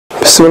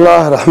بسم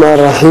الله الرحمن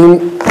الرحيم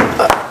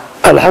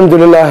الحمد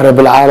لله رب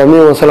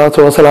العالمين والصلاة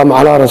والسلام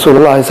على رسول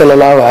الله صلى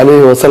الله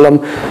عليه وسلم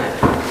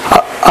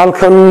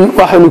halkan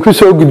waxaynu ku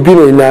soo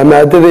gudbinaynaa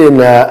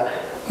maadadeena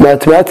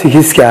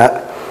mathematics-ka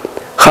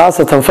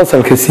khaasatan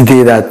fasalka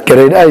 8aad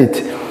grade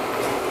 8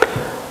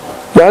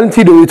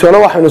 maalintii dhaweytona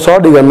waxaynu soo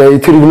dhiganay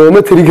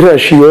trigonometric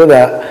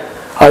ratio-da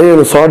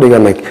ayaynu soo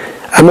dhiganay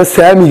ama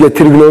saamiga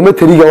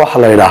trigonometriga waxa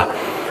la yiraahdo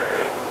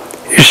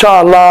insha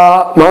Allah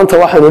maanta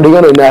waxaynu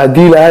dhiganaynaa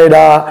hadii ilaahay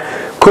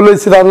kulay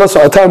sidaad la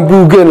socotaan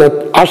buugeena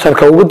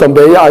 10ka ugu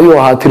dambeeya ayuu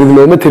ahaa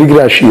trigonometric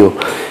ratio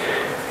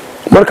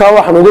marka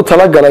waxaan ugu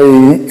tala galay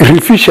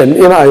revision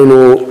in aynu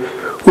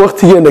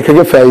waqtigeena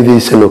kaga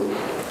faa'iideysano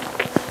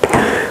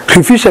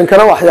revision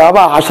kana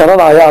waxyaabaha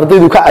 10 ay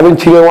ardaydu ka caban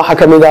jireen waxa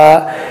kamid ah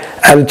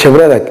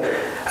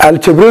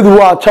algebradu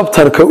waa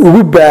chapterka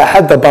ugu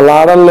baaxadda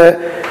ballaaran leh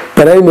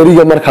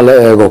primary-ga marka la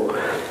eego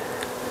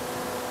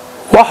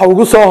waxa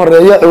ugu soo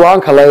horeeya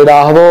ciwaanka la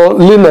yiraahdo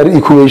linear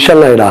equation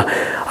la yiraahdo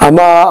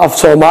ama af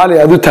Soomaali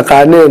aad u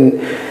taqaaneen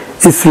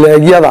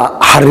islaagyada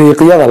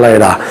xariiqyada la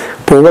yiraahdo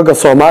buugaga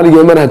Soomaaliga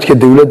ee manhajka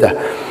dawladda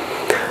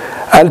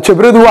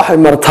algebradu waxay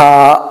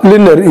martaa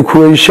linear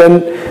equation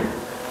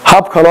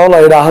hab kale la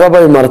yiraahdo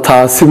bay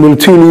martaa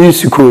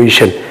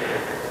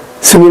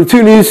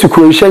simultaneous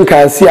equation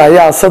kaasi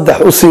ayaa saddex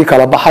u sii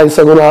kala baxay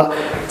isaguna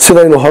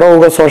sidaynu hore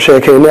uga soo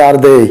sheekaynay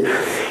arday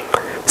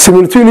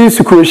simultaneous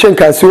equation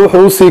kaasi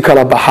wuxuu sii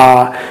kala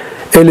baxaa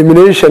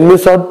elimination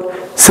method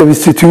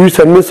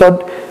substitution method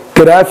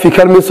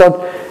graphical method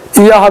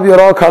iyo hab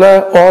yaro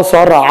kale oo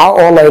soo raaca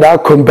oo la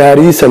yiraahdo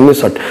comparison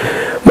method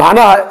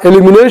macnaha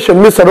elimination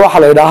method waxa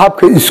la yiraahdaa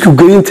habka isku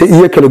geynta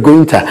iyo kala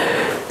goynta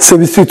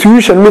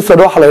substitution method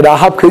waxa la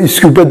yiraahdaa habka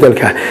isku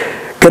bedelka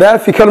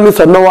graphical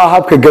method waa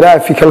habka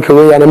graphical-ka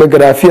weeyaan ama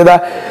graafiyada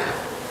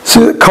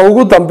ka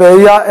ugu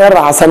dambeeya ee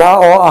raacsanaa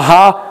oo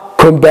ahaa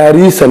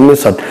comparison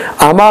method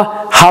ama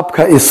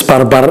habka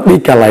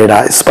isbarbardhigga la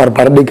yiraahdo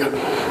isbarbardhigga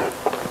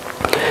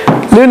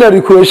linear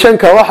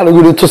equation-ka waxa lagu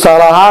yiri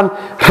tusaale ahaan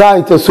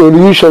write a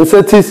solution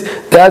sets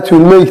that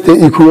will make the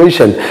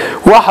equation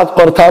waxaad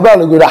qortaa baa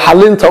lagu yiri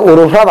xalinta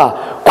ururada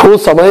ku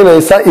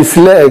sameynaysa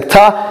isla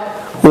egta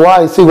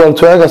y is equal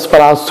to x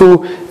plus 2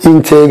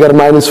 integer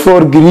minus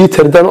 4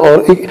 greater than or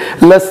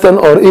less than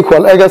or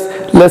equal x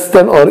less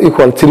than or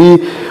equal 3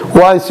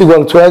 y is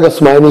equal to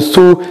x minus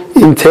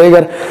 2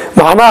 integer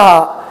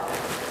macnaha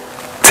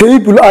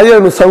table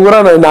ayaynu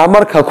sawiranaynaa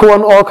marka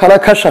kuwan oo kale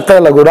ka shaqeey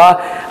lagu raa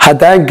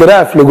hadaan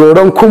graph lagu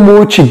oran ku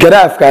muuji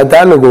graafka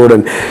hadaan lagu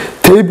oran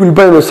table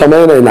baynu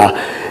sameynaynaa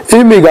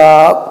imiga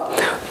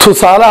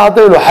tusaale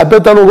hadaynu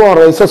xabadan ugu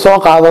horeysa soo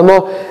qaadano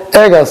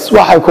x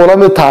waxay kula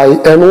mid tahay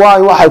ny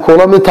waxay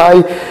kula mid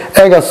tahay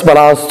x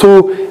plus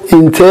 2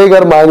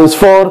 integer minus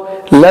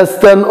 4 less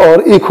than or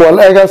equal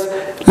x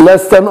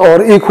less than or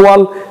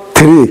equal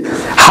 3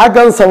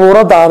 xagan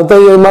sawirada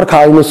ardayay marka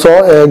aynu soo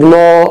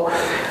eegno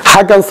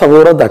xagan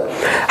sawirada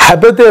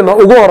xabadeena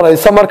ugu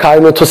horeysa marka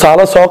aynu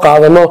tusaale soo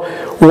qaadano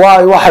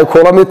y waxay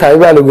kula mid tahay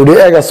baa lagu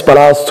yiri x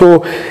plus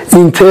 2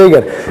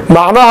 integer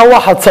macnaha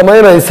waxaad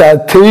sameynaysaa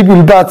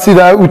table baad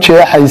sidaa u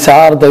jeexaysaa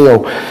ardayow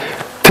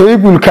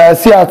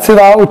table-kaasi aad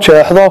sidaa u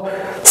jeexdo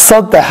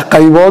saddex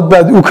qaybood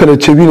baad u kala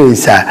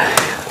jabinaysaa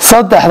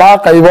saddexda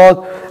qaybood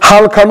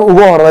halkan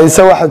ugu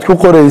horeysa waxaad ku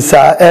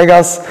qoraysaa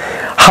x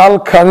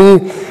halkani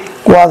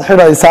waad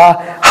xidhaysaa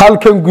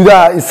halkan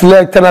gudaha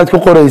isleegtanaad ku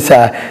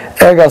qoraysaa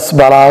x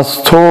plus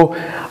 2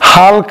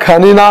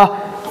 halkanina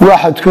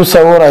waxaad ku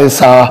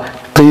sawiraysaa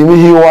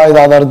qiimihii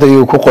y-daad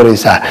ardaygu ku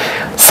qoraysaa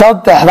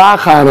saddexda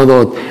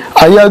qaanadood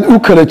ayaad u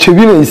kala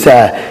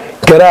jabinaysaa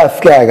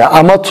graafkaaga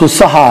ama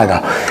tusahaaga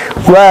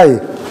waay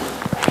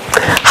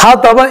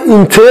haddaba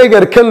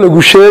integer-kan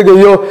lagu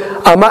sheegayo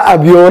ama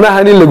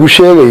abyonahani lagu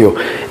sheegayo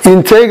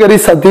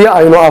integeris haddii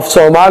aynu af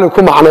Soomaali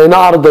ku macnayno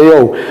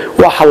ardayow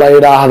waxa la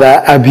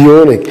yiraahdaa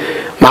abyonic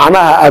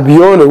macnaha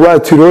abyone waa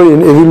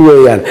tirooyin idil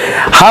weeyaan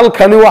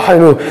halkani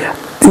waxaynu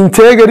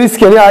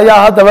integeriskani ayaa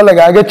haddaba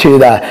lagaaga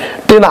jeedaa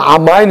dhinaca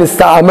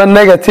minus-ta ama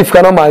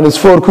negative-kana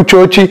 -4 ku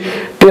jooji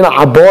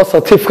dhinaca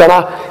positive-kana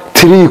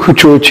 3 ku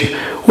jooji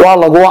waa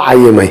lagu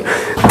cayimay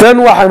tan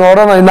waxaan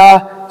oranaynaa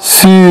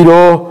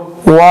 0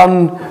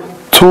 1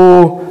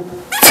 2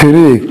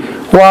 3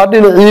 waa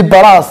dhinacii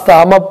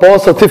balaasta ama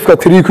positive-ka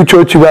 3 ku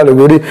jooji baa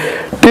lagu yiri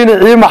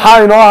dhinacii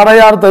maxaa inoo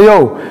haray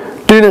ardayow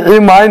dhinacii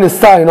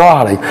minus-ta inoo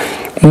haray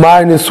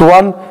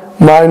 -1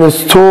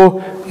 -2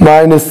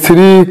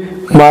 -3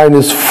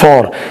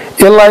 -4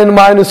 ilaa in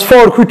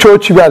 -4 ku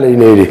jooji baa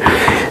layidhi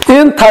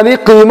intani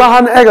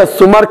qiimahan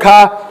egastu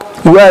markaa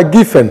waa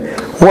given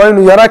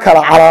waynu yara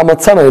kala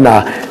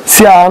calaamadsanaynaa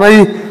si aanay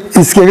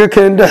iskaga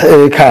keen dhex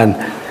eekaan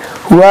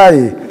waay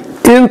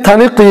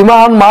intani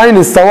qiimahan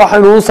minus-ta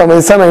waxaynu u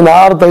samaysanaynaa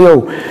ardayow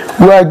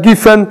waa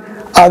given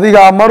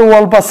adiga mar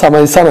walba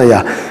samaysanaya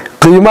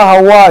qiimaha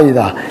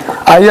y-da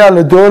ayaa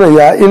la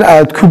doonayaa in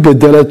aad ku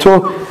bedelato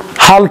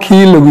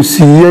halkii lagu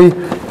siiyey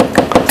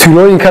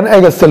tirooyinkan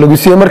egasta lagu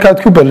siiyey markaad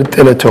ku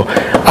bedelato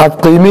aad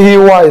qiimihii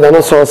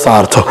y-dana soo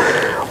saarto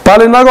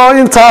bal inagoo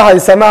intaa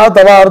haysana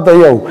haddaba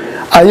ardayow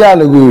ayaa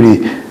lagu yidhi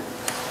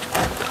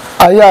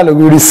ayaa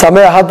lagu yidhi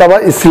samee haddaba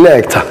isla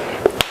egta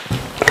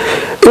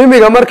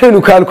imiga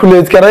markaynu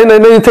calculate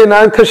garaynayno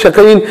intaynaan ka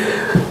shaqayn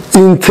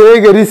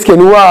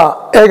integeriskani waa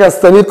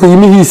egastani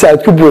qiimihiisa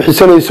aad ku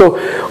buuxisanayso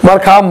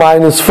markaa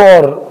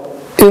 -4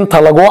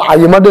 inta lagu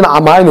cayimo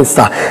dhinaca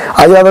minusta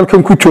ayaad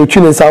halkan ku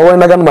joojinaysaa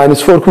waynagan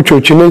 -4 ku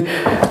joojinay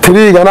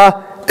 3gana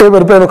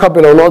eber baynu ka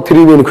bilowno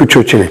 3 baynu ku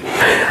joojinay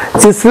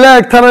isla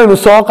egtanaynu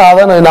soo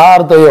qaadanaynaa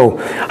ardayow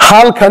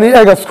halkani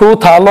egas kuu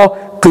taalo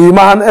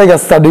qiimahan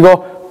egasta dhigo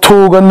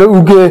tuugana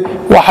uge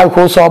waxay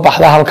kuu soo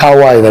baxda halkaa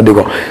waayda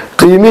dhigo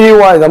qiimihii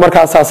waayda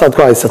markaasaasaad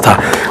ku haysataa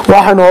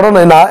waxaynu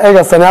odhanaynaa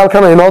egastani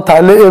halkan aynoo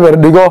taale eber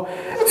dhigo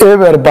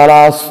eber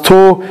balaas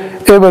 2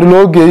 eber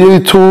loo geeyey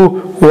 2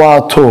 waa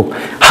 2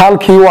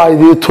 halkii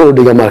waaydii 2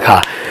 dhiga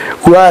markaa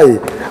waay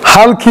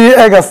halkii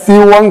egastii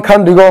 1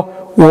 kan dhigo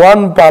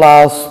 1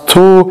 balaas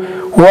 2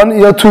 1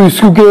 iyo 2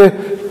 isku gee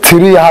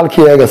 3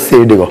 halkii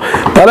egastii dhigo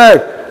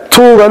baleeg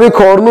tuugani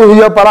koornuhu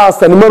iyo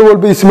balaastani mar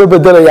walba isma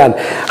bedelayaan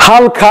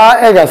halkaa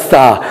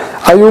egasta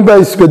ayuunbaa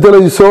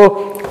isbedelayso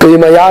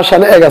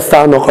qiimayaashan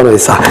egastaa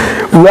noqonaysa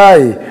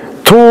waay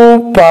 2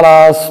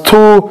 balaas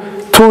 2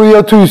 2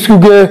 iyo 2 isku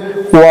gee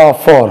waa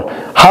 4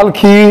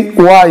 halkii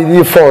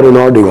waaydii 4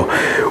 inoo dhigo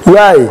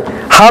waay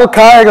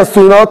halkaa egastu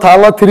inoo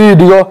taalla 3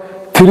 dhigo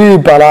 3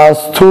 balaas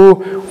 2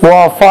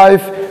 waa 5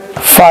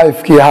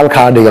 5kii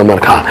halkaa dhiga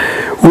markaa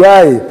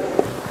waay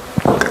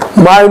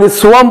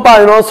 -1 baa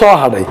inoo soo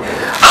hadhay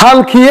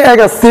halkii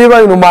egastii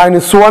baynu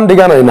 -1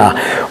 dhiganaynaa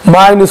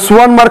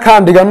 -1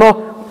 markaan dhigano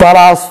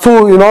balaas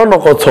 2 inoo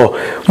noqoto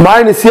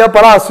minus iyo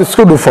balaas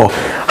isku dhufo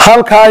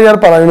halkaa yar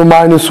balaynu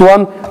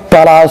 -1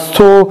 balaas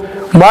 2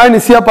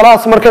 minus iyo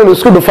balaas markaynu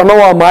isku dhufano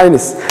waa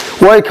minus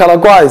way kala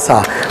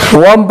go-aysaa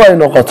 1 bay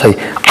noqotay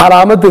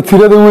calaamada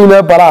tirada weyn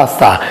ee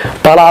balaasta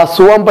balaas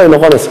 1 bay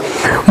noqonaysaa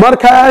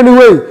marka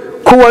anyway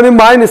kuwani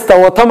minusta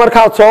wata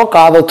markaad soo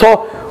qaadato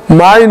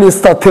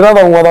minusta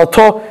tiradan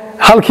wadato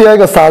halkii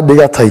egasaad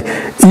dhigatay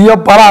iyo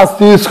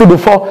balaastii isku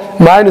dhufo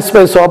minus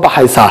bay soo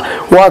baxaysaa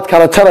waad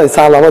kala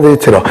jaraysaa labadii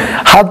tiro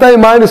hadday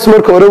minus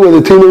marka hore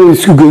wadatayna way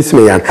isku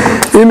geysmayaan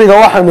imiga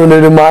waxaanu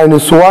nidhi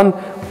 -1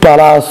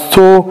 balaas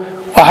 2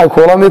 waxay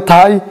kula mid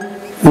tahay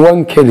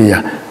 1 keliya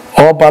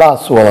oo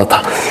balaas wadata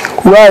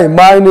waay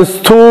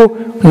 -2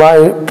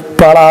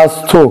 balaas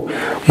 2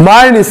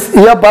 minus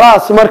iyo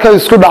balaas markay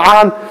isku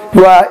dhacaan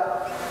waa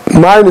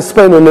minus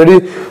baynu nidhi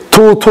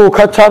 2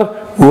 ka jar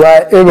waa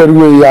eber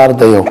weeye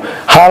ardayo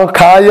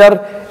halkaa yar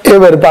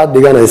eber baad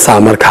dhiganaysaa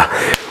markaa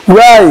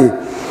waay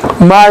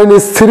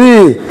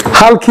 -3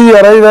 halkii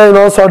yarayda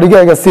inoo soo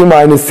dhiga egastii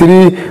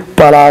 -3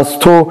 balaas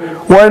 2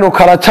 waynu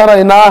kala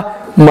jaraynaa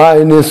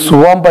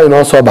 -1 bay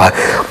noo soo baxay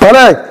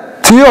baleeg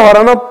tii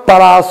horena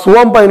balaas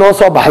 1 bay noo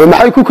soo baxday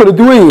maxay ku kala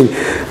duwan yihiin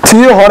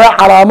tii hore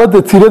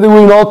calaamada tirada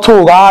weyn oo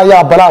 2ga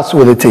ayaa balaas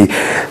wadatay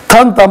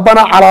tan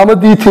dambana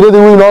calaamadii tirada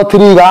weyn oo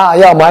 3ga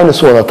ayaa minus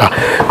wadata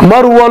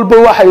mar walba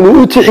waxaynu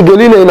u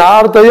tixgelinaynaa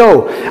ardayo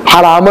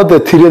calaamada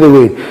tirada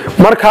weyn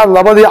markaad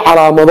labadii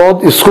calaamadood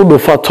isku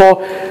dhufato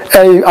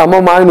ay ama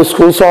minus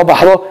kuu soo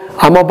baxdo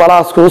ama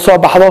balaas kuu soo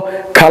baxdo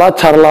kala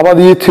jar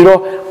labadii tiro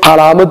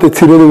calaamada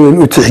tirada weyn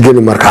u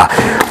tixgeli markaa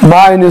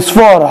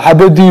 -4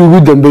 xabadii ugu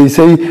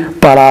dambeysay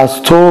balaas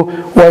 2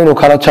 waynu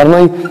kala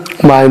jarnay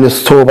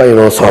 -2 bay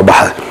noo soo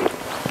baxday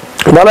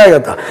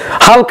baleegada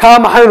halkaa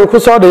maxaynu ku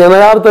soo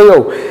dhiganay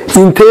ardayow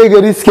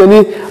integeriskani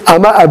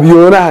ama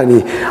abyoonahani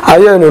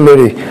ayaynu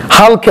nidhi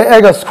halka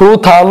egas kuu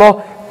taalo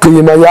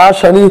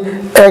qiimayaashani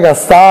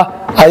egastaa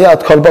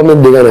ayaad kolba mid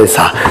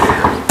dhiganaysaa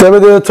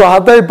dabadeeto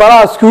hadday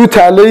balaas kuu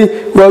taalay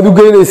waad u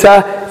geynaysaa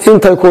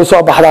intay kuu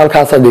soo baxda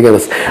halkaasaad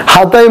dhiganaysa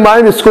hadday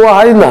minus ku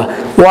ahaydna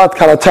waad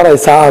kala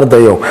jaraysaa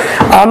ardayow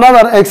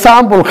another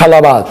exampleka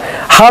labaad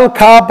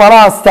halkaa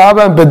balaastaa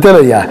baan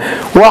bedelayaa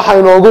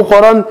waxaynoogu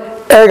qoran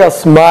egas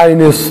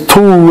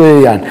 -2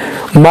 weeyaan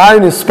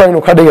minus baynu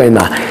ka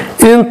dhigaynaa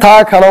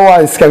intaa kale waa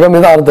iskaga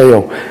mid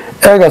ardayow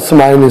egas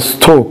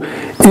 -2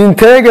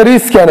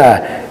 integeriskana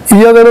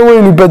iyadana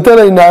waynu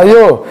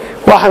bedelaynaayo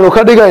waxaanu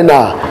ka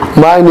dhigaynaa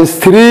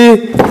 -3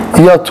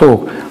 iyo 2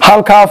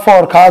 halkaa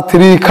 4kaa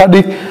 3 ka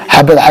dhig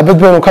xabad xabad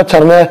baynu ka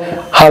jarnee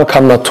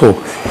halkana 2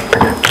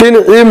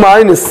 dhinacii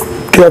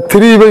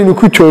 -3 baynu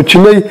ku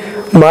joojinay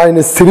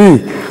 -3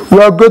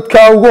 waa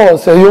godkaa ugu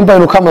hooseeyuun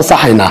baynu ka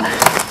masaxaynaa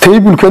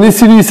taybulkani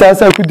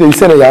sidiisaasaa ku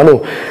daysanayaanu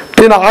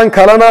dhinacan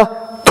kalena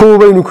 2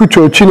 baynu ku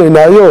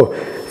joojinaynaayo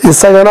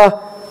isagana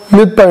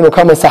mid baynu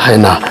ka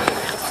masaxaynaa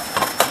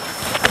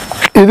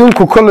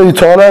idinku kolley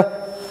toole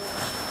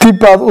dib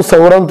baad u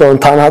sawiran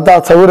doontaan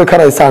haddaad sawiri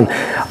karaysaan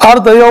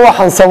ardayo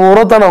waxaan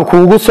sawiiradanaan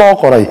kuugu soo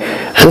qoray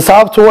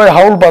xisaabtu way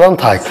hawl badan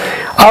tahay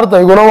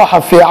ardayguna waxa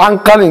fiican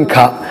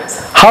qalinka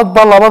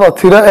hadba labada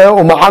tiro ee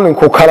uu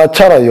macalinku kala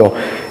jarayo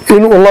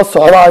inuu la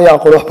socdo ayaa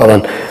qurux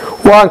badan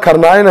waan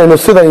karnaa inaynu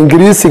sida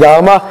ingiriisiga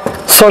ama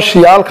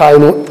soshiyaalka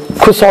aynu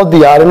ku soo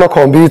diyaarino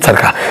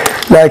kombyuutarka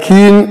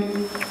laakiin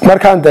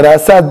markaan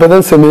daraasaad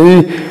badan sameeyey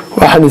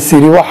waxaan is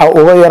yidhi waxa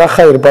uga yaro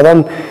khayr badan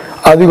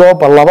adigoo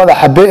bal labada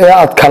xabe ee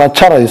aad kala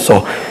jarayso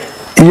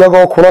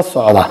iyagoo kula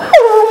socda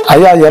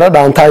ayaa yaro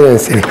dhaanta ayaan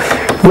is yidhi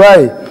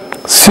waay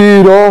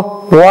 0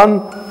 1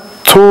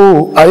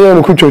 2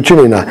 ayaynu ku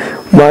joojinaynaa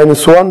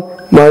 -1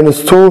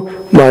 -2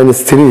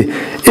 -3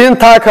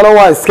 intaa kale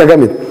waa iskaga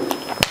mid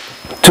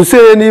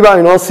tusaaleeni baa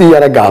inoo sii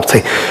yara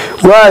gaabtay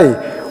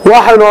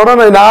waxaynu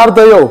odhanaynaa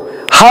ardayo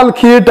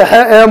halkii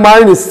dhexe ee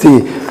minus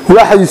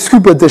waxay isku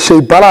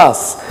bedeshay plus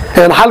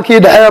halkii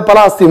dhexe ee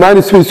plus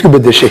minus way isku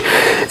bedeshay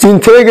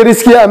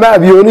integriskii ama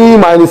abyonihii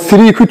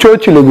 -3 ku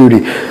jooji lagu yiri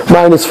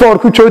 -4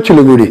 ku jooji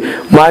lagu yiri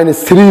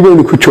 -3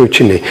 baynu ku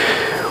joojinay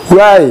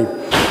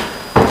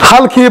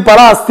halkii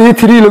plus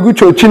 3 lagu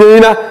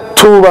joojinayna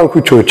 2 baan ku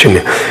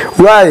joojinay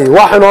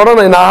waxaan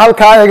odhanaynaa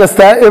halkaa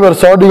egastaa eber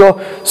soo dhigo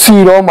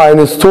 0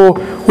 -2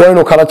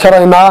 waynu kala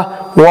jaraynaa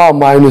waa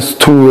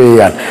 -2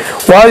 weeyaan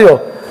waayo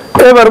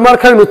eber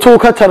markaynu 2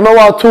 ka jarno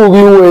waa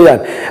 2gii weeyaan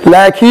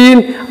laakiin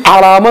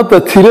calaamada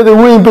tirada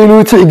weyn baynu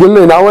u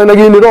tixgelinaynaa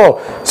waynagii nidho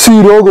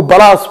 0gu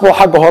plus buu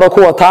xagga hore ku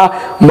wataa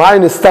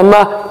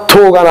minus-tanna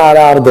 2gana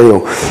ala ardayo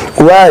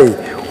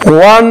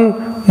 1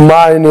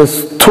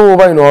 -2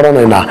 baynu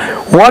odhanaynaa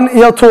 1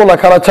 iyo 2 la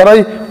kala jaray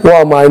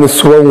waa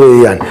 -1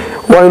 weeyaan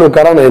waynu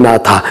garanaynaa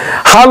taa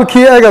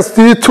halkii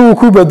egastii 2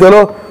 ku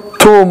bedelo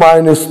 2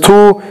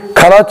 -2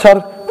 kala jar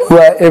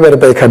waa eber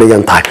bay ka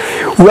dhigan tahay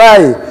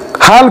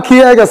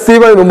halkii egastii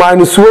baynu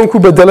 -1 ku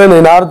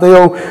bedelanaynaa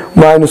ardayow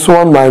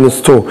 -1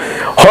 -2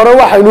 hore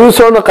waxaynu u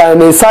soo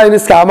naqaanay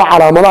sayniska ama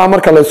calaamadaha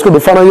marka la isku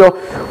dhufanayo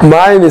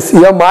minus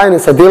iyo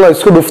minus haddii la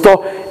isku dhufto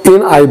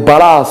in ay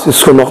plus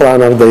isku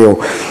noqdaan ardayow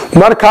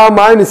markaa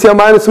minus iyo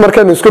minus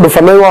markaynu isku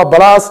dhufanay waa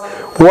plus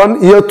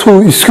 1 iyo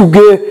 2 isku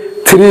gee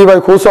 3 bay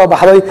kuu soo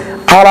baxday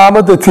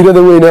calaamada tirada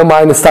weyn ee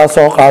minus taa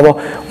soo qaado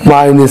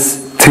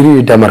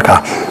 -3 dhe markaa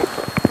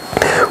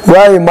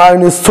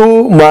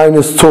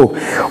 -2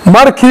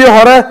 markii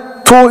hore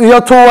 2 iyo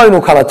 2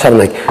 waynu kala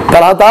jarnay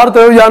bal hadda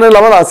ardayo yaanay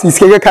labadaas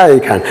iskaga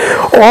kaayekaan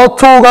oo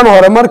 2gan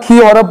hore markii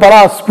hore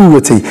plus buu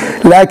watay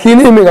laakiin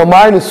imiga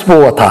minus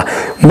buu wataa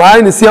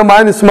minus iyo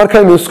minus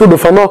markaynu isku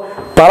dhufano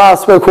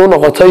plus bay kuu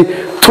noqotay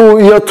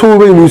 2 iyo 2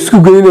 baynu isku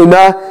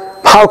geynaynaa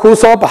maxaa kuu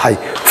soo baxay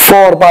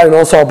 4 baa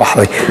inoo soo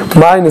baxday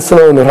minusna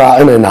waynu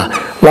raacinaynaa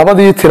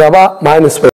labadii tiraba minus